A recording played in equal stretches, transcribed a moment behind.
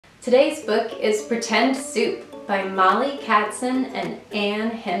Today's book is Pretend Soup by Mollie, Katzen,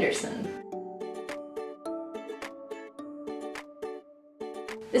 and Henderson.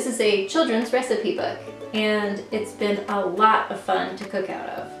 This is a children's recipe book, and it's been a lot of fun to cook out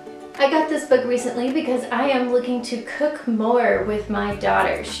of. I got this book recently because I am looking to cook more with my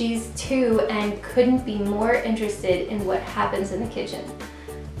daughter. She's 2 and couldn't be more interested in what happens in the kitchen.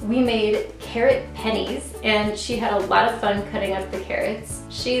 We made carrot pennies and she had a lot of fun cutting up the carrots.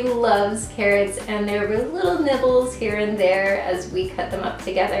 She loves carrots and there were little nibbles here and there as we cut them up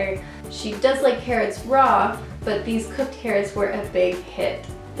together. She does like carrots raw, but these cooked carrots were a big hit.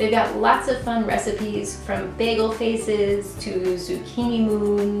 They've got lots of fun recipes from bagel faces to zucchini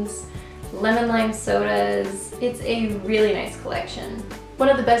moons, lemon lime sodas. It's a really nice collection. One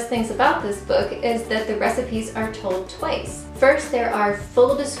of the best things about this book is that the recipes are told twice. First, there are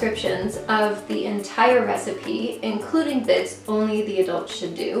full descriptions of the entire recipe, including bits only the adults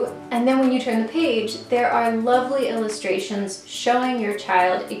should do. And then when you turn the page, there are lovely illustrations showing your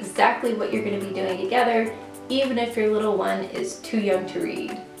child exactly what you're going to be doing together, even if your little one is too young to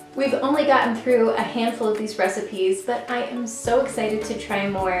read. We've only gotten through a handful of these recipes, but I am so excited to try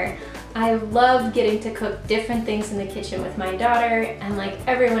more. I love getting to cook different things in the kitchen with my daughter, and like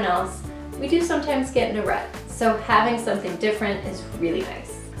everyone else, we do sometimes get in a rut, so having something different is really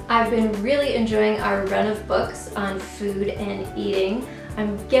nice. I've been really enjoying our run of books on food and eating.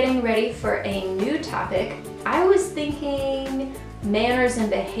 I'm getting ready for a new topic. I was thinking manners and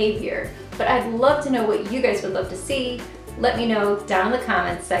behavior, but I'd love to know what you guys would love to see. Let me know down in the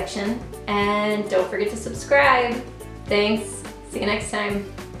comments section, and don't forget to subscribe. Thanks. See you next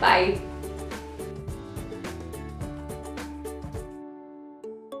time. Bye.